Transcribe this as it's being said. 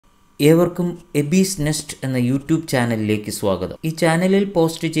ഏവർക്കും എബീസ് നെസ്റ്റ് എന്ന യൂട്യൂബ് ചാനലിലേക്ക് സ്വാഗതം. ഈ ചാനലിൽ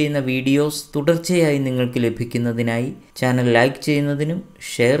പോസ്റ്റ് ചെയ്യുന്ന വീഡിയോസ് തുടർച്ചയായി നിങ്ങൾക്ക് ലഭിക്കുന്നതിനായി ചാനൽ ലൈക്ക് ചെയ്യുന്നതിനും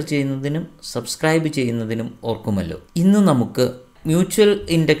ഷെയർ ചെയ്യുന്നതിനും സബ്സ്ക്രൈബ് ചെയ്യുന്നതിനും ഓർക്കുമല്ലോ. ഇന്ന് നമുക്ക് മ്യൂച്വൽ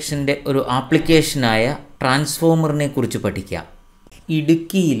ഇൻഡക്ഷൻ്റെ ഒരു ആപ്ലിക്കേഷനായ ട്രാൻസ്ഫോമറിനെ കുറിച്ച് പഠിക്കാം.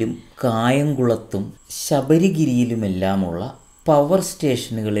 ഇടുക്കിയിലും കായംകുളത്തും ശബരിഗിരിയിലുമെല്ലാമുള്ള പവർ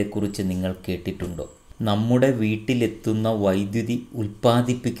സ്റ്റേഷനുകളെക്കുറിച്ച് നിങ്ങൾ കേട്ടിട്ടുണ്ടോ? നമ്മുടെ വീട്ടിലെത്തുന്ന വൈദ്യുതി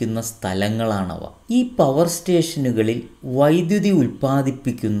ഉൽപ്പാദിപ്പിക്കുന്ന സ്ഥലങ്ങളാണവ. ഈ പവർ സ്റ്റേഷനുകളിൽ വൈദ്യുതി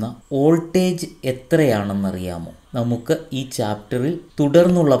ഉൽപ്പാദിപ്പിക്കുന്ന വോൾട്ടേജ് എത്രയാണെന്നറിയാമോ? നമുക്ക് ഈ ചാപ്റ്ററിൽ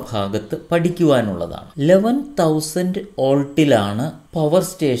തുടർന്നുള്ള ഭാഗത്ത് പഠിക്കുവാനുള്ളതാണ്. 11,000 വോൾട്ടിലാണ് പവർ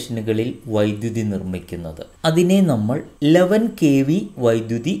സ്റ്റേഷനുകളിൽ വൈദ്യുതി നിർമ്മിക്കുന്നത്. അതിനെ നമ്മൾ 11 kV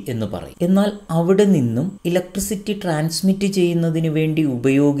വൈദ്യുതി എന്ന് പറയും. എന്നാൽ അവിടെ നിന്നും ഇലക്ട്രിസിറ്റി ട്രാൻസ്മിറ്റ് ചെയ്യുന്നതിന് വേണ്ടി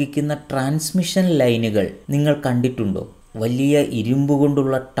ഉപയോഗിക്കുന്ന ട്രാൻസ്മിഷൻ ലൈനുകൾ നിങ്ങൾ കണ്ടിട്ടുണ്ടോ? വലിയ ഇരുമ്പ്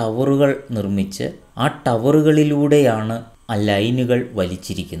കൊണ്ടുള്ള ടവറുകൾ നിർമ്മിച്ച് ആ ടവറുകളിലൂടെയാണ് ആ ലൈനുകൾ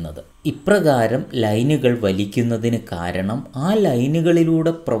വലിച്ചിരിക്കുന്നത്. ഇപ്രകാരം ലൈനുകൾ വലിക്കുന്നതിന് കാരണം ആ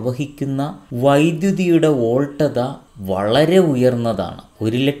ലൈനുകളിലൂടെ പ്രവഹിക്കുന്ന വൈദ്യുതിയുടെ വോൾട്ടത വളരെ ഉയർന്നതാണ്.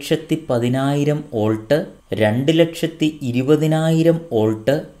 1,10,000 വോൾട്ട്, 2,20,000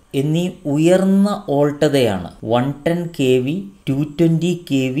 വോൾട്ട് എന്നീ ഉയർന്ന വോൾട്ടതയാണ്. 110 kV, 220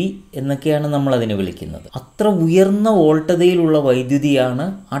 kV എന്നൊക്കെയാണ് നമ്മൾ അതിനെ വിളിക്കുന്നത്. അത്ര ഉയർന്ന വോൾട്ടതയിലുള്ള വൈദ്യുതിയാണ്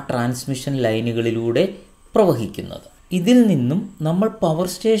ആ ട്രാൻസ്മിഷൻ ലൈനുകളിലൂടെ പ്രവഹിക്കുന്നത്. ഇതിൽ നിന്നും നമ്മൾ പവർ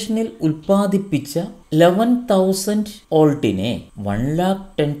സ്റ്റേഷനിൽ ഉൽപ്പാദിപ്പിച്ച 11,000 വോൾട്ടിനെ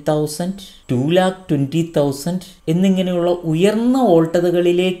 1,10,000, 2,20,000 എന്നിങ്ങനെയുള്ള ഉയർന്ന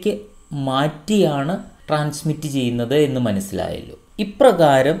വോൾട്ടതകളിലേക്ക് മാറ്റിയാണ് ട്രാൻസ്മിറ്റ് ചെയ്യുന്നത് എന്ന് മനസ്സിലായല്ലോ.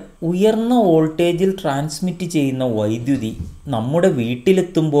 ഇപ്രകാരം ഉയർന്ന വോൾട്ടേജിൽ ട്രാൻസ്മിറ്റ് ചെയ്യുന്ന വൈദ്യുതി നമ്മുടെ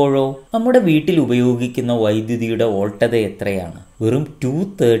വീട്ടിലെത്തുമ്പോഴോ നമ്മുടെ വീട്ടിൽ ഉപയോഗിക്കുന്ന വൈദ്യുതിയുടെ വോൾട്ടത എത്രയാണ്? വെറും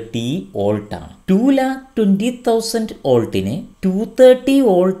 230 വോൾട്ടാണ്. 2,20,000 വോൾട്ടിനെ 230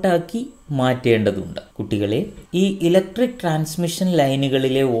 വോൾട്ടാക്കി മാറ്റേണ്ടതുണ്ട്. കുട്ടികളെ, ഈ ഇലക്ട്രിക് ട്രാൻസ്മിഷൻ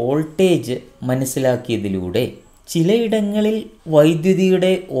ലൈനുകളിലെ വോൾട്ടേജ് മനസ്സിലാക്കിയതിലൂടെ ചിലയിടങ്ങളിൽ വൈദ്യുതിയുടെ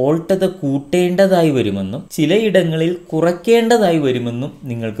വോൾട്ടത കൂട്ടേണ്ടതായി വരുമെന്നും ചിലയിടങ്ങളിൽ കുറയ്ക്കേണ്ടതായി വരുമെന്നും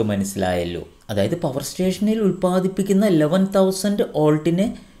നിങ്ങൾക്ക് മനസ്സിലായല്ലോ. അതായത് പവർ സ്റ്റേഷനിൽ ഉൽപ്പാദിപ്പിക്കുന്ന 11,000 വോൾട്ടിനെ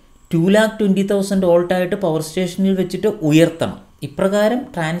 2,20,000 വോൾട്ടായിട്ട് പവർ സ്റ്റേഷനിൽ വെച്ചിട്ട് ഉയർത്തണം. ഇപ്രകാരം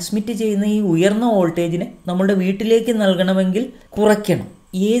ട്രാൻസ്മിറ്റ് ചെയ്യുന്ന ഈ ഉയർന്ന വോൾട്ടേജിനെ നമ്മുടെ വീട്ടിലേക്ക് നൽകണമെങ്കിൽ കുറയ്ക്കണം.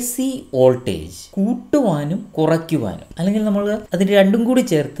 AC വോൾട്ടേജ് കൂട്ടുവാനും കുറയ്ക്കുവാനും, അല്ലെങ്കിൽ നമ്മൾ അതിന് രണ്ടും കൂടി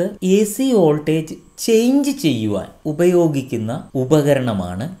ചേർത്ത് AC വോൾട്ടേജ് ചേഞ്ച് ചെയ്യുവാൻ ഉപയോഗിക്കുന്ന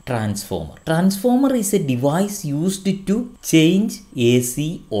ഉപകരണമാണ് transformer. Transformer is A device used to change AC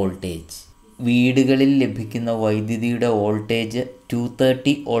voltage. വീടുകളിൽ ലഭിക്കുന്ന വൈദ്യുതിയുടെ വോൾട്ടേജ്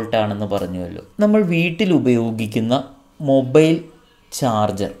 230 വോൾട്ട് ആണെന്ന് പറഞ്ഞുവല്ലോ. നമ്മൾ വീട്ടിൽ ഉപയോഗിക്കുന്ന മൊബൈൽ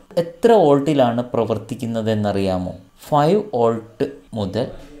ചാർജർ എത്ര വോൾട്ടിലാണ് പ്രവർത്തിക്കുന്നതെന്നറിയാമോ? 5 വോൾട്ട് മുതൽ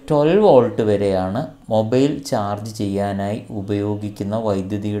 12 വോൾട്ട് വരെയാണ് മൊബൈൽ ചാർജ് ചെയ്യാനായി ഉപയോഗിക്കുന്ന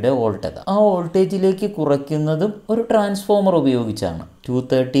വൈദ്യുതിയുടെ വോൾട്ടത. ആ വോൾട്ടേജിലേക്ക് കുറയ്ക്കുന്നതും ഒരു ട്രാൻസ്ഫോമർ ഉപയോഗിച്ചാണ്.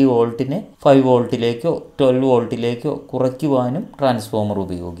 230 വോൾട്ടിനെ 5 വോൾട്ടിലേക്കോ 12 വോൾട്ടിലേക്കോ കുറയ്ക്കുവാനും ട്രാൻസ്ഫോമർ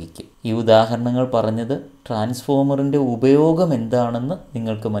ഉപയോഗിക്കും. ഈ ഉദാഹരണങ്ങൾ പറഞ്ഞത് ട്രാൻസ്ഫോമറിൻ്റെ ഉപയോഗം എന്താണെന്ന്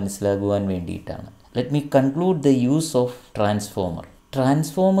നിങ്ങൾക്ക് മനസ്സിലാകുവാൻ വേണ്ടിയിട്ടാണ്. Let me conclude the use of transformer.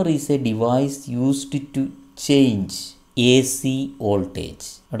 Transformer is a device used to change AC voltage.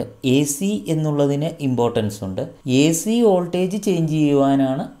 അവിടെ AC എന്നുള്ളതിന് ഇമ്പോർട്ടൻസ് ഉണ്ട്. AC വോൾട്ടേജ് ചേഞ്ച്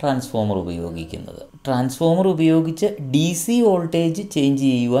ചെയ്യുവാനാണ് ട്രാൻസ്ഫോമർ ഉപയോഗിക്കുന്നത്. ട്രാൻസ്ഫോമർ ഉപയോഗിച്ച് DC വോൾട്ടേജ് ചേഞ്ച്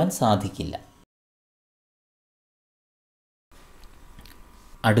ചെയ്യുവാൻ സാധിക്കില്ല.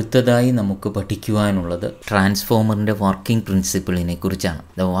 അടുത്തതായി നമുക്ക് പഠിക്കുവാനുള്ളത് ട്രാൻസ്ഫോമറിൻ്റെ വർക്കിംഗ് പ്രിൻസിപ്പിളിനെ കുറിച്ചാണ്.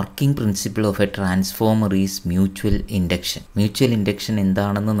 The working principle of A transformer is mutual induction. Mutual induction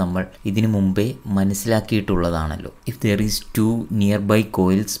എന്താണെന്ന് നമ്മൾ ഇതിനു മുമ്പേ മനസ്സിലാക്കിയിട്ടുള്ളതാണല്ലോ. If there is 2 near by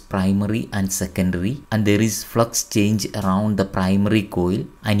coils, primary and secondary, and there is flux change around the primary coil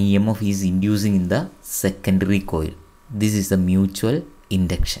and EMF is inducing in the secondary coil, this is the mutual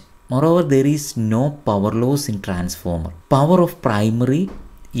induction. Moreover, there is no power loss in transformer. Power of primary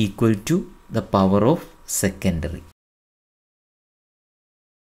equal to the power of secondary.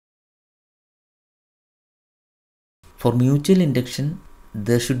 For mutual induction,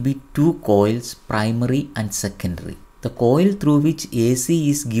 there should be 2 coils, primary and secondary. The coil through which AC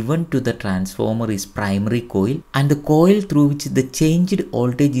is given to the transformer is primary coil, and the coil through which the changed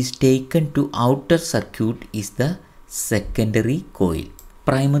voltage is taken to outer circuit is the secondary coil.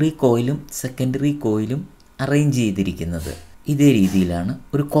 Primary കോയിലും secondary കോയിലും arrange ചെയ്തിരിക്കുന്നത് ഇതേ രീതിയിലാണ്.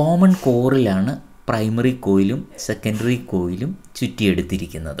 ഒരു common കോറിലാണ് primary കോയിലും secondary കോയിലും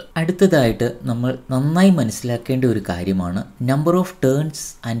ചുറ്റിയെടുത്തിരിക്കുന്നത്. അടുത്തതായിട്ട് നമ്മൾ നന്നായി മനസ്സിലാക്കേണ്ട ഒരു കാര്യമാണ് number of turns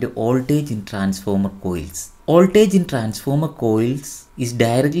and voltage in transformer coils. Voltage in transformer coils is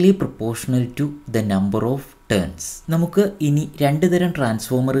directly proportional to the number of turns. നമുക്ക് ഇനി രണ്ട് തരം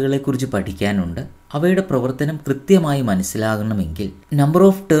ട്രാൻസ്ഫോമറുകളെ കുറിച്ച് പഠിക്കാനുണ്ട്. അവയുടെ പ്രവർത്തനം കൃത്യമായി മനസ്സിലാകണമെങ്കിൽ നമ്പർ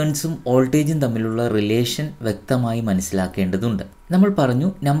ഓഫ് ടേൺസും വോൾട്ടേജും തമ്മിലുള്ള റിലേഷൻ വ്യക്തമായി മനസ്സിലാക്കേണ്ടതുണ്ട്. നമ്മൾ പറഞ്ഞു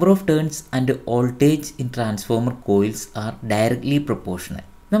number of turns and voltage in transformer coils R directly proportional.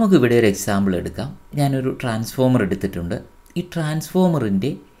 നമുക്കിവിടെ ഒരു എക്സാമ്പിൾ എടുക്കാം. ഞാനൊരു ട്രാൻസ്ഫോമർ എടുത്തിട്ടുണ്ട്. ഈ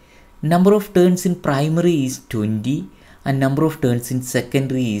ട്രാൻസ്ഫോമറിൻ്റെ number of turns in primary is 20 and number of turns in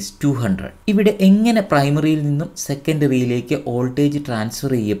secondary is 200. ഇവിടെ എങ്ങനെ പ്രൈമറിയിൽ നിന്നും സെക്കൻഡറിയിലേക്ക് വോൾട്ടേജ്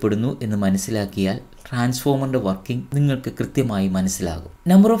ട്രാൻസ്ഫർ ചെയ്യപ്പെടുന്നു എന്ന് മനസ്സിലാക്കിയാൽ ട്രാൻസ്ഫോമറിന്റെ വർക്കിംഗ് നിങ്ങൾക്ക് കൃത്യമായി മനസ്സിലാകും.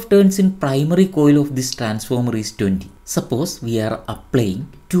 Number of turns in primary coil of this transformer is 20. Suppose we are applying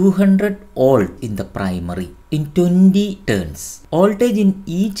 200 volt in the primary in 20 turns. Voltage in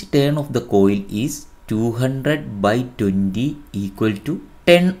each turn of the coil is 200 by 20 equal to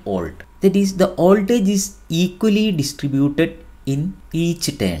 10 volt. That is, the voltage is equally distributed in each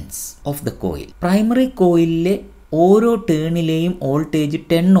turns of the coil. Primary coilലെ ഓരോ ടേണിലെയും voltage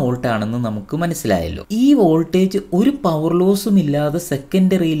 10 volt ആണെന്ന് നമുക്ക് മനസ്സിലായല്ലോ. ഈ voltage ഒരു power ലോസും ഇല്ലാതെ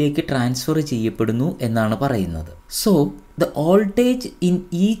സെക്കൻഡറിയിലേക്ക് transfer ചെയ്യപ്പെടുന്നു എന്നാണ് പറയുന്നത്. So the voltage in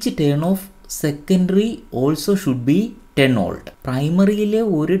each turn of secondary also should be 10 volt. പ്രൈമറിയിലെ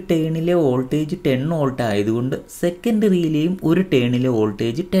ഒരു ടേണിലെ വോൾട്ടേജ് 10 വോൾട്ട് ആയതുകൊണ്ട് സെക്കൻഡറിയിലെയും ഒരു ടേണിലെ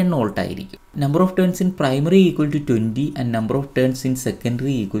വോൾട്ടേജ് 10 വോൾട്ട് ആയിരിക്കും. Number of turns in primary equal to 20 and number of turns in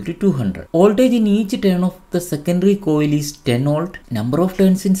secondary equal to 200. Voltage in each turn of the secondary coil is 10 volt. Number of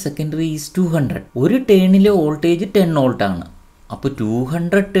turns in secondary is 200. ഒരു ടേണിലെ voltage 10 volt ആണ്. അപ്പോൾ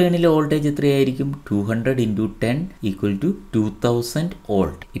 200 ടേണിലെ voltage എത്രയായിരിക്കും? 200 into 10 equal to 2000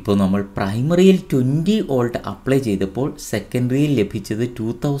 volt. ഇപ്പോൾ നമ്മൾ പ്രൈമറിയിൽ 20 volt apply ചെയ്തപ്പോൾ സെക്കൻഡറിയിൽ ലഭിച്ചത്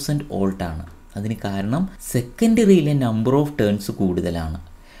 2000 volt ആണ്. അതിന് കാരണം സെക്കൻഡറിയിലെ നമ്പർ ഓഫ് ടേൺസ് കൂടുതലാണ്.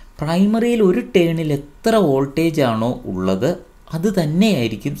 പ്രൈമറിയിൽ ഒരു ടേണിൽ എത്ര വോൾട്ടേജ് ആണോ ഉള്ളത് അത്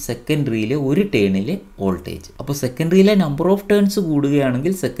തന്നെയായിരിക്കും സെക്കൻഡറിയിലെ ഒരു ടേണിലെ വോൾട്ടേജ്. അപ്പോൾ സെക്കൻഡറിയിലെ നമ്പർ ഓഫ് ടേൺസ്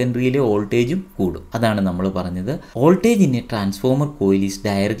കൂടുകയാണെങ്കിൽ സെക്കൻഡറിയിലെ വോൾട്ടേജും കൂടും. അതാണ് നമ്മൾ പറഞ്ഞത് voltage in A transformer coil is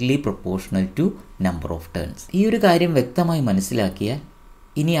directly proportional to number of turns. ഈ ഒരു കാര്യം വ്യക്തമായി മനസ്സിലാക്കിയാൽ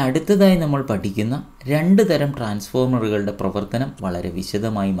ഇനി അടുത്തതായി നമ്മൾ പഠിക്കുന്ന രണ്ട് തരം ട്രാൻസ്ഫോമറുകളുടെ പ്രവർത്തനം വളരെ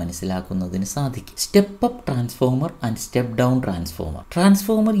വിശദമായി മനസ്സിലാക്കുന്നതിന് സാധിക്കും. Step up transformer and step down transformer.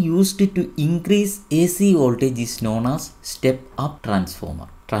 Transformer used to increase AC voltage is known as step up transformer.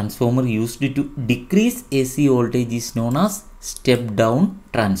 Transformer used to decrease AC voltage is known as step down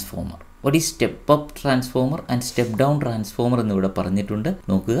transformer. What is step up transformer and step down transformer എന്നിവിടെ പറഞ്ഞിട്ടുണ്ട്.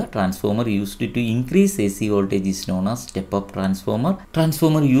 നോക്കുക, transformer used to increase AC voltage is known as step up transformer.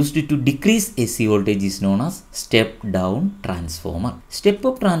 Transformer used to decrease AC voltage is known as step down transformer. Step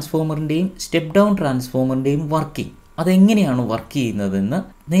up ട്രാൻസ്ഫോമറിൻ്റെയും step down ട്രാൻസ്ഫോമറിൻ്റെയും working അതെങ്ങനെയാണ് work ചെയ്യുന്നതെന്ന്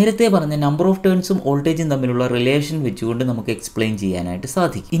നേരത്തെ പറഞ്ഞ number of ടേൺസും വോൾട്ടേജും തമ്മിലുള്ള relation വെച്ചുകൊണ്ട് നമുക്ക് explain ചെയ്യാനായിട്ട്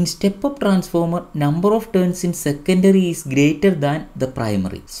സാധിക്കും. In step up transformer number of turns in secondary is greater than the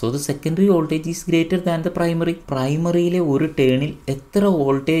primary. So the secondary voltage is greater than the primary. പ്രൈമറിയിലെ ഒരു ടേണിൽ എത്ര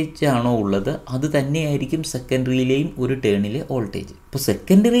വോൾട്ടേജ് ആണോ ഉള്ളത് അത് തന്നെയായിരിക്കും സെക്കൻഡറിയിലെയും ഒരു ടേണിലെ വോൾട്ടേജ്. ഇപ്പോൾ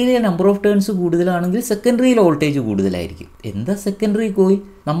സെക്കൻഡറിയിലെ നമ്പർ ഓഫ് ടേൺസ് കൂടുതലാണെങ്കിൽ സെക്കൻഡറിയിലെ വോൾട്ടേജ് കൂടുതലായിരിക്കും. എന്താ സെക്കൻഡറി കോയിൽ?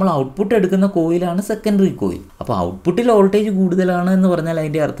 നമ്മൾ ഔട്ട്പുട്ട് എടുക്കുന്ന കോയിലാണ് സെക്കൻഡറി കോയിൽ. അപ്പോൾ ഔട്ട്പുട്ടിൽ വോൾട്ടേജ് കൂടുതലാണ് എന്ന് പറഞ്ഞാൽ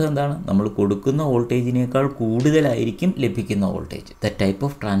അതിൻ്റെ അർത്ഥം എന്താണ്? നമ്മൾ കൊടുക്കുന്ന വോൾട്ടേജിനേക്കാൾ കൂടുതലായിരിക്കും ലഭിക്കുന്ന voltage. The type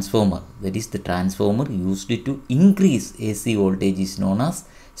of transformer, that is the transformer used to increase AC voltage is known as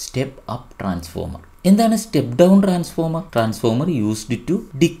step up transformer. എന്താണ് step down transformer? Transformer used to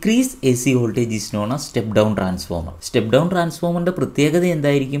decrease AC voltage is known as step down transformer. Step down ട്രാൻസ്ഫോമറിന്റെ പ്രത്യേകത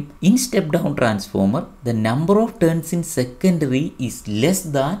എന്തായിരിക്കും? In step down transformer the number of turns in secondary is less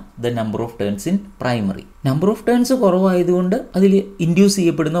than the number of turns in primary. Number of turns കുറവായതുകൊണ്ട് അതിൽ induce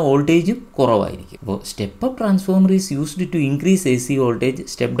ചെയ്യപ്പെടുന്ന വോൾട്ടേജും കുറവായിരിക്കും. അപ്പോൾ step up transformer is used to increase AC voltage,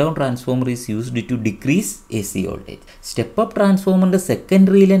 step down transformer is used to decrease AC voltage. Step up ട്രാൻസ്ഫോമറിന്റെ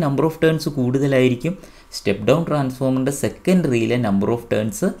സെക്കൻഡറിയിലെ number of turns കൂടുതലായിരിക്കും, step down ട്രാൻസ്ഫോമറിന്റെ സെക്കൻഡറിയിലെ number of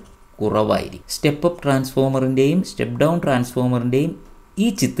turns കുറവായിരിക്കും. Step up ട്രാൻസ്ഫോമറിൻ്റെയും step down ട്രാൻസ്ഫോമറിൻ്റെയും ഈ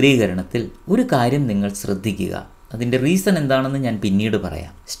ചിത്രീകരണത്തിൽ ഒരു കാര്യം നിങ്ങൾ ശ്രദ്ധിക്കുക. അതിൻ്റെ reason എന്താണെന്ന് ഞാൻ പിന്നീട്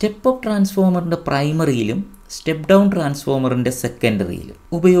പറയാം. സ്റ്റെപ്പ് അപ്പ് ട്രാൻസ്ഫോമറിൻ്റെ പ്രൈമറിയിലും സ്റ്റെപ്പ് ഡൗൺ ട്രാൻസ്ഫോമറിൻ്റെ സെക്കൻഡറിയിലും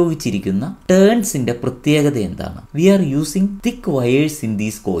ഉപയോഗിച്ചിരിക്കുന്ന ടേൺസിൻ്റെ പ്രത്യേകത എന്താണ്? V are using thick wires in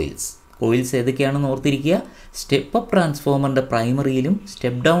these coils. Coils ഏതൊക്കെയാണെന്ന് ഓർത്തിരിക്കുക. Step up ട്രാൻസ്ഫോമറിൻ്റെ പ്രൈമറിയിലും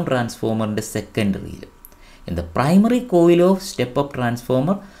step down ട്രാൻസ്ഫോമറിൻ്റെ സെക്കൻഡറിയിലും. In the primary coil of step up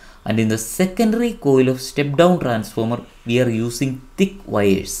transformer and in the secondary coil of step down transformer we are using thick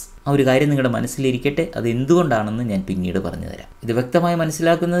wires. ആ ഒരു കാര്യം നിങ്ങളുടെ മനസ്സിലിരിക്കട്ടെ. അത് എന്തുകൊണ്ടാണെന്ന് ഞാൻ പിന്നീട് പറഞ്ഞു തരാം. ഇത് വ്യക്തമായി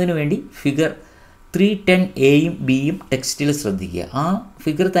മനസ്സിലാക്കുന്നതിന് വേണ്ടി ഫിഗർ 310A-യും B-യും ടെക്സ്റ്റിൽ ശ്രദ്ധിക്കുക. ആ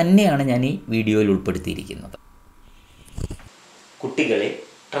ഫിഗർ തന്നെയാണ് ഞാൻ ഈ വീഡിയോയിൽ ഉൾപ്പെടുത്തിയിരിക്കുന്നത്. കുട്ടികളെ,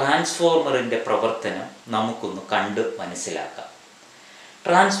 ട്രാൻസ്ഫോർമറിൻ്റെ പ്രവർത്തനം നമുക്കൊന്ന് കണ്ട് മനസ്സിലാക്കാം.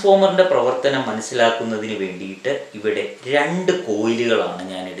 ട്രാൻസ്ഫോമറിൻ്റെ പ്രവർത്തനം മനസ്സിലാക്കുന്നതിന് വേണ്ടിയിട്ട് ഇവിടെ 2 കോയിലുകളാണ്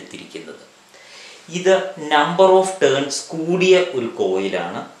ഞാൻ എടുത്തിരിക്കുന്നത്. ഇത് നമ്പർ ഓഫ് ടേൺസ് കൂടിയ ഒരു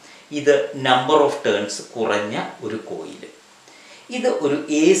കോയിലാണ്. ഇത് നമ്പർ ഓഫ് ടേൺസ് കുറഞ്ഞ ഒരു കോയിൽ. ഇത് ഒരു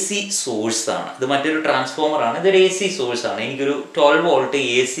AC സോഴ്സാണ്. ഇത് മറ്റൊരു ട്രാൻസ്ഫോമറാണ്. ഇതൊരു AC സോഴ്സാണ്. എനിക്കൊരു 12 വോൾട്ട്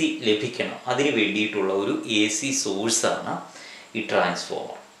AC ലഭിക്കണം. അതിന് വേണ്ടിയിട്ടുള്ള ഒരു AC സോഴ്സാണ് ഈ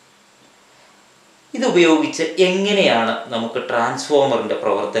ട്രാൻസ്ഫോമർ. ഇതുപയോഗിച്ച് എങ്ങനെയാണ് നമുക്ക് ട്രാൻസ്ഫോമറിൻ്റെ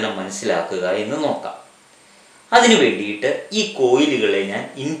പ്രവർത്തനം മനസ്സിലാക്കുക എന്ന് നോക്കാം. അതിനു വേണ്ടിയിട്ട് ഈ കോയിലുകളെ ഞാൻ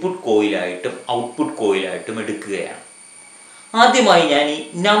ഇൻപുട്ട് കോയിലായിട്ടും ഔട്ട്പുട്ട് കോയിലായിട്ടും എടുക്കുകയാണ്. ആദ്യമായി ഞാൻ ഈ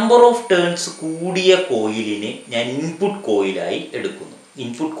നമ്പർ ഓഫ് ടേൺസ് കൂടിയ കോയിലിനെ ഞാൻ ഇൻപുട്ട് കോയിലായി എടുക്കുന്നു.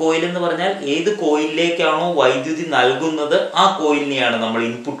 ഇൻപുട്ട് കോയിൽ എന്ന് പറഞ്ഞാൽ ഏത് കോയിലിലേക്കാണോ വൈദ്യുതി നൽകുന്നത് ആ കോയിലിനെയാണ് നമ്മൾ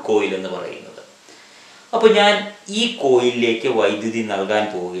ഇൻപുട്ട് കോയിൽ എന്ന് പറയുന്നത്. അപ്പോൾ ഞാൻ ഈ കോയിലിലേക്ക് വൈദ്യുതി നൽകാൻ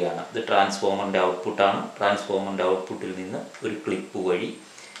പോവുകയാണ്. ഇത് ട്രാൻസ്ഫോമറിൻ്റെ ഔട്ട്പുട്ടാണ്. ട്രാൻസ്ഫോമറിൻ്റെ ഔട്ട്പുട്ടിൽ നിന്ന് ഒരു ക്ലിപ്പ് വഴി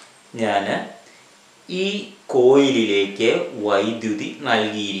ഞാൻ ഈ കോയിലിലേക്ക് വൈദ്യുതി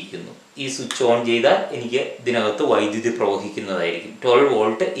നൽകിയിരിക്കുന്നു. ഈ സ്വിച്ച് ഓൺ ചെയ്താൽ എനിക്ക് ഇതിനകത്ത് വൈദ്യുതി പ്രവഹിക്കുന്നതായിരിക്കും. 12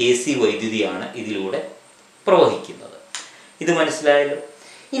 വോൾട്ട് AC വൈദ്യുതിയാണ് ഇതിലൂടെ പ്രവഹിക്കുന്നത്. ഇത് മനസ്സിലായല്ലോ.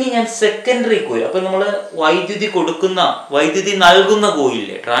 ഇനി ഞാൻ സെക്കൻഡറി കോയിൽ, അപ്പോൾ നമ്മൾ വൈദ്യുതി നൽകുന്ന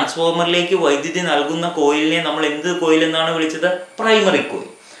കോയിലിനെ, ട്രാൻസ്ഫോമറിലേക്ക് വൈദ്യുതി നൽകുന്ന കോയിലിനെ നമ്മൾ എന്ത് കോയിൽ എന്നാണ് വിളിച്ചത്? Primary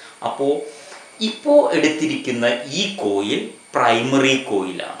coil. അപ്പോൾ ഇപ്പോൾ എടുത്തിരിക്കുന്ന ഈ കോയിൽ പ്രൈമറി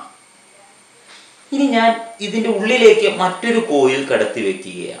കോയിലാണ്. ഇനി ഞാൻ ഇതിൻ്റെ ഉള്ളിലേക്ക് മറ്റൊരു കോയിൽ കടത്തി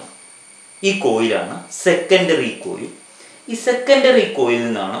വയ്ക്കുകയാണ്. ഈ കോയിലാണ് സെക്കൻഡറി കോയിൽ. ഈ സെക്കൻഡറി കോയിലിൽ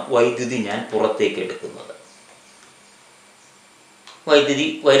നിന്നാണ് വൈദ്യുതി ഞാൻ പുറത്തേക്ക് എടുക്കുന്നത്. വൈദ്യുതി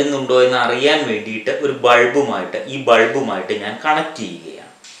വരുന്നുണ്ടോ എന്ന് അറിയാൻ വേണ്ടിയിട്ട് ഒരു ബൾബുമായിട്ട് ഞാൻ കണക്ട്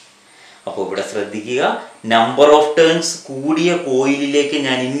ചെയ്യുകയാണ്. അപ്പോൾ ഇവിടെ ശ്രദ്ധിക്കുക, നമ്പർ ഓഫ് ടേൺസ് കൂടിയ കോയിലിലേക്ക്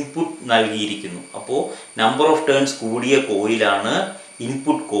ഞാൻ ഇൻപുട്ട് നൽകിയിരിക്കുന്നു. അപ്പോൾ നമ്പർ ഓഫ് ടേൺസ് കൂടിയ കോയിലാണ്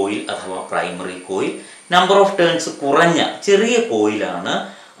ഇൻപുട്ട് കോയിൽ അഥവാ primary coil. Number of turns കുറഞ്ഞ ചെറിയ കോയിലാണ്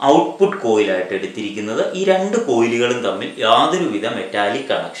ഔട്ട്പുട്ട് കോയിലായിട്ട് എടുത്തിരിക്കുന്നത്. ഈ 2 കോയിലുകളും തമ്മിൽ യാതൊരുവിധ മെറ്റാലിക്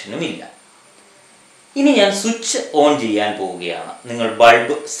കണക്ഷനും ഇല്ല. ഇനി ഞാൻ സ്വിച്ച് ഓൺ ചെയ്യാൻ പോവുകയാണ്. നിങ്ങൾ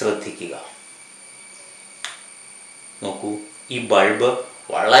ബൾബ് ശ്രദ്ധിക്കുക. നോക്കൂ, ഈ ബൾബ്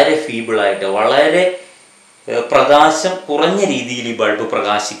വളരെ ഫീബിളായിട്ട്, വളരെ പ്രകാശം കുറഞ്ഞ രീതിയിൽ ഈ ബൾബ്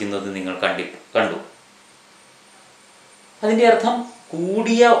പ്രകാശിക്കുന്നത് നിങ്ങൾ കണ്ടു. അതിൻ്റെ അർത്ഥം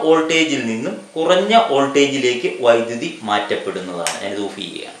കൂടിയ വോൾട്ടേജിൽ നിന്നും കുറഞ്ഞ വോൾട്ടേജിലേക്ക് വൈദ്യുതി മാറ്റപ്പെടുന്നതാണ്. ഞാനിത് ഓഫ്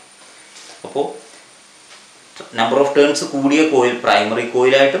ചെയ്യുകയാണ്. അപ്പോൾ നമ്പർ ഓഫ് ടേൺസ് കൂടിയ coil primary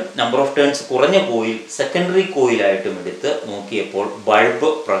കോയിലായിട്ടും number of turns കുറഞ്ഞ കോയിൽ സെക്കൻഡറി കോയിലായിട്ടും എടുത്ത് നോക്കിയപ്പോൾ ബൾബ്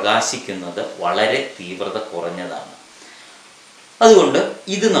പ്രകാശിക്കുന്നത് വളരെ തീവ്രത കുറഞ്ഞതാണ്. അതുകൊണ്ട്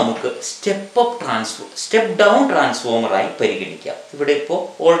ഇത് നമുക്ക് സ്റ്റെപ്പ് ഡൗൺ ട്രാൻസ്ഫോമറായി പരിഗണിക്കാം. ഇവിടെ ഇപ്പോൾ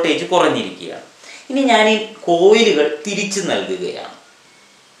വോൾട്ടേജ് കുറഞ്ഞിരിക്കുകയാണ്. ഇനി ഞാൻ ഈ കോയിലുകൾ തിരിച്ചു നൽകുകയാണ്.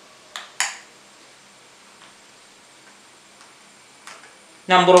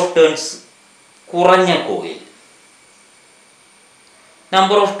 നമ്പർ ഓഫ് ടേൺസ് കുറഞ്ഞ കോയിൽ,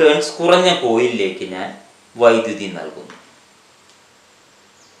 നമ്പർ ഓഫ് ടേൺസ് കുറഞ്ഞ കോയിലിലേക്ക് ഞാൻ വൈദ്യുതി നൽകുന്നു.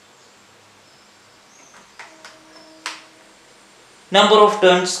 നമ്പർ ഓഫ്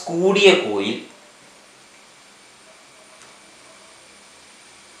ടേൺസ് കൂടിയ കോയിൽ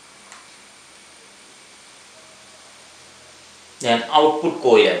ഞാൻ ഔട്ട്പുട്ട്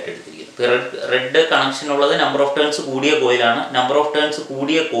കോയിലായിട്ട് എടുത്തിരിക്കുന്നു. റെഡ് കണക്ഷൻ ഉള്ളത് നമ്പർ ഓഫ് ടേൺസ് കൂടിയ കോയിലാണ്. നമ്പർ ഓഫ് ടേൺസ്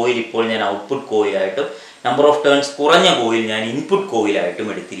കൂടിയ കോയിൽ ഇപ്പോൾ ഞാൻ ഔട്ട്പുട്ട് കോയിലായിട്ടും നമ്പർ ഓഫ് ടേൺസ് കുറഞ്ഞ കോയിൽ ഞാൻ ഇൻപുട്ട് കോയിലായിട്ടും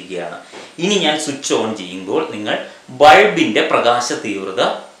എടുത്തിരിക്കുകയാണ്. ഇനി ഞാൻ സ്വിച്ച് ഓൺ ചെയ്യുമ്പോൾ നിങ്ങൾ ബൾബിൻ്റെ പ്രകാശ തീവ്രത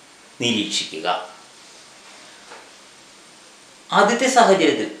നിരീക്ഷിക്കുക. ആദ്യത്തെ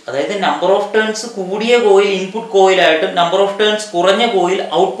സാഹചര്യത്തിൽ, അതായത് നമ്പർ ഓഫ് ടേൺസ് കൂടിയ coil input കോയിലായിട്ടും number of turns കുറഞ്ഞ കോയിൽ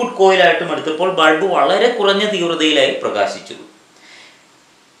ഔട്ട്പുട്ട് കോയിലായിട്ടും എടുത്തപ്പോൾ ബൾബ് വളരെ കുറഞ്ഞ തീവ്രതയിലായി പ്രകാശിച്ചു.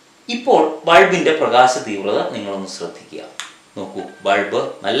 ഇപ്പോൾ ബൾബിൻ്റെ പ്രകാശ തീവ്രത നിങ്ങളൊന്ന് ശ്രദ്ധിക്കുക. നോക്കൂ, ബൾബ്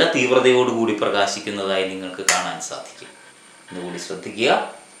നല്ല തീവ്രതയോടുകൂടി പ്രകാശിക്കുന്നതായി നിങ്ങൾക്ക് കാണാൻ സാധിക്കും. ഒന്നുകൂടി ശ്രദ്ധിക്കുക.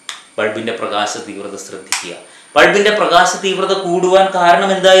 ബൾബിൻ്റെ പ്രകാശ തീവ്രത ശ്രദ്ധിക്കുക. ബൾബിൻ്റെ പ്രകാശ തീവ്രത കൂടുവാൻ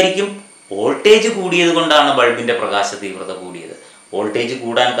കാരണം എന്തായിരിക്കും? വോൾട്ടേജ് കൂടിയത് കൊണ്ടാണ് ബൾബിൻ്റെ പ്രകാശ തീവ്രത കൂടിയത്. വോൾട്ടേജ്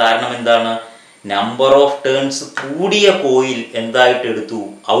കൂടാൻ കാരണം എന്താണ്? നമ്പർ ഓഫ് ടേൺസ് കൂടിയ കോയിൽ എന്തായിട്ട് എടുത്തു?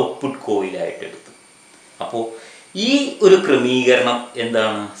 ഔട്ട്പുട്ട് കോയിലായിട്ട് എടുത്തു. അപ്പോൾ ഈ ഒരു ക്രമീകരണം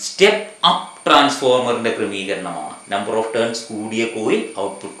എന്താണ്? സ്റ്റെപ്പ് അപ്പ് ട്രാൻസ്ഫോർമറിൻ്റെ ക്രമീകരണമാണ്. നമ്പർ ഓഫ് ടേൺസ് കൂടിയ കോയിൽ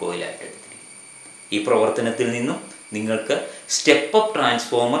ഔട്ട്പുട്ട് കോയിലായിട്ട് എടുത്തിരിക്കും. ഈ പ്രവർത്തനത്തിൽ നിന്നും നിങ്ങൾക്ക് step up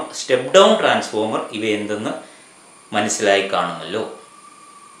transformer, step down transformer ഇവ എന്തെന്ന് മനസ്സിലായി കാണുമല്ലോ.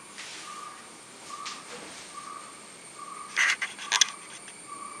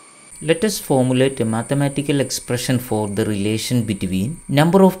 Let us formulate a mathematical expression for the relation between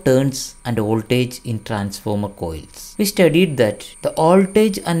number of turns and voltage in transformer coils. We studied that the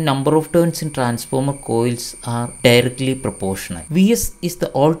voltage and number of turns in transformer coils are directly proportional. Vs is the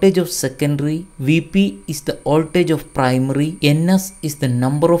voltage of secondary, Vp is the voltage of primary, Ns is the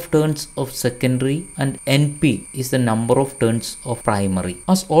number of turns of secondary, and Np is the number of turns of primary.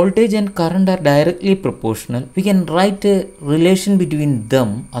 As voltage and current are directly proportional, we can write a relation between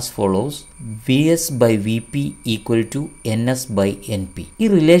them as follows. Vs by Vp equal to Ns by Np. ഈ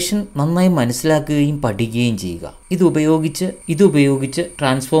relation നന്നായി മനസ്സിലാക്കുകയും പഠിക്കുകയും ചെയ്യുക. ഇതുപയോഗിച്ച്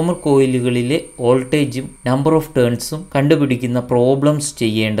transformer കോയിലുകളിലെ വോൾട്ടേജും number of ടേൺസും കണ്ടുപിടിക്കുന്ന problems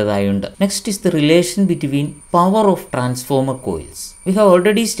ചെയ്യേണ്ടതായുണ്ട്. Next is the relation between power of transformer coils. We have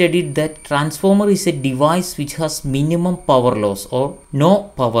already studied that transformer is a device which has minimum power loss or no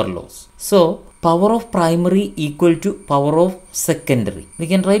power loss. So, power of primary equal to power of secondary. We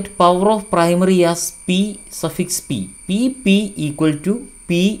can write power of primary as P suffix P. P equal to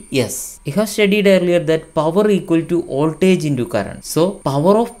PS. We have studied earlier that power equal to voltage into current. So,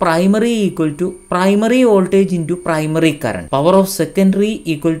 power of primary equal to primary voltage into primary current. Power of secondary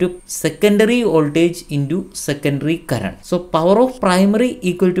equal to secondary voltage into secondary current. So, power of primary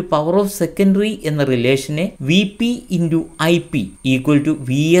equal to power of secondary എന്ന റിലേഷനെ Vp into Ip equal to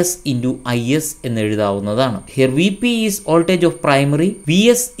Vs into Is എന്ന് എഴുതാവുന്നതാണ്. Here Vp is voltage of primary,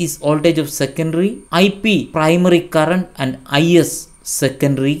 Vs is voltage of secondary, Ip primary current and Is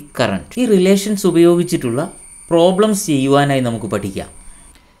secondary current. ഈ relations ഉപയോഗിച്ചിട്ടുള്ള problems ചെയ്യുവാനായി നമുക്ക് പഠിക്കാം.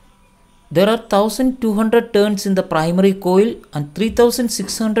 There are 1200 turns in the primary coil and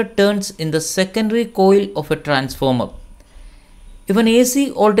 3600 turns in the secondary coil of a transformer. If an AC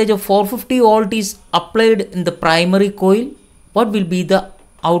voltage of 450 volt is applied in the primary coil, what will be the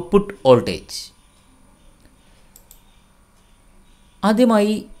output voltage?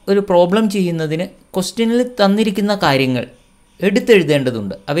 ആദ്യമായി ഒരു problem ചെയ്യുന്നതിന് ക്വസ്റ്റ്യനിൽ തന്നിരിക്കുന്ന കാര്യങ്ങൾ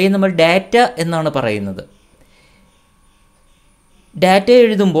എടുത്തെഴുതേണ്ടതുണ്ട്. അവയെ നമ്മൾ data എന്നാണ് പറയുന്നത്. ഡാറ്റ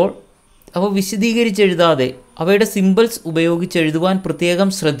എഴുതുമ്പോൾ അവ വിശദീകരിച്ചെഴുതാതെ അവയുടെ സിമ്പിൾസ് ഉപയോഗിച്ച് എഴുതുവാൻ പ്രത്യേകം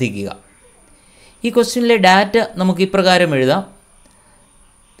ശ്രദ്ധിക്കുക. ഈ ക്വസ്റ്റ്യനിലെ ഡാറ്റ നമുക്ക് ഇപ്രകാരം എഴുതാം.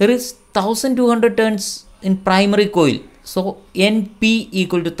 There is 1200 turns in primary coil. So, Np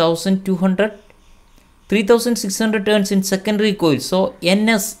equal to 1200. 3600 turns in secondary coil. So,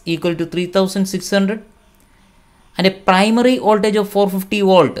 Ns equal to 3600. And a primary voltage of 450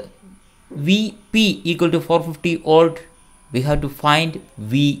 volt, Vp equal to 450 volt, we have to find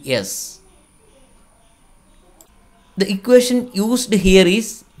Vs. The equation used here is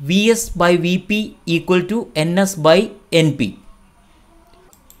Vs by Vp equal to Ns by Np.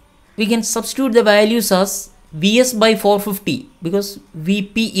 We can substitute the values as Vs by 450 because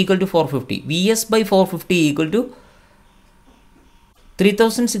Vp equal to 450. Vs by 450 equal to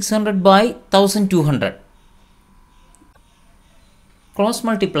 3600 by 1200. Cross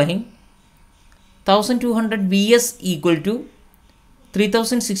multiplying 1200 Vs equal to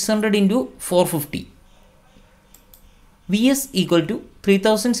 3600 into 450. Vs equal to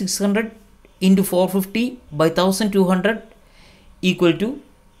 3600 into 450 by 1200 equal to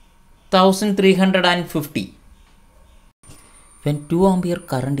 1350. When 2 ampere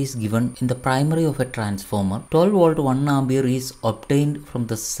current is given in the primary of a transformer, 12 volt 1 ampere is obtained from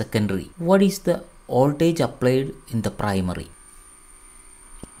the secondary. What is the voltage applied in the primary?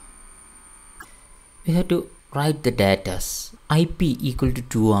 We have to write the datas. Ip equal to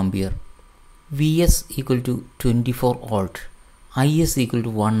 2 ampere, Vs equal to 24 volt, Is equal to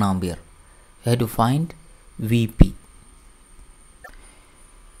 1 ampere. We have to find Vp.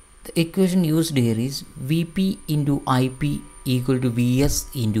 The equation used here is Vp into Ip equal to Vs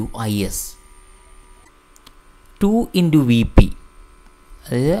into Is. 2 into Vp.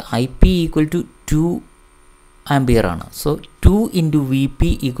 Ip equal to 2 ampere ആണ്. So 2 into Vp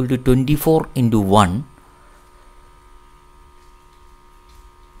equal to 24 into 1.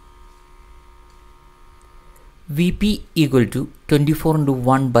 Vp equal to 24 into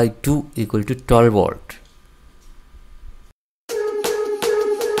 1 by 2 equal to 12 volt.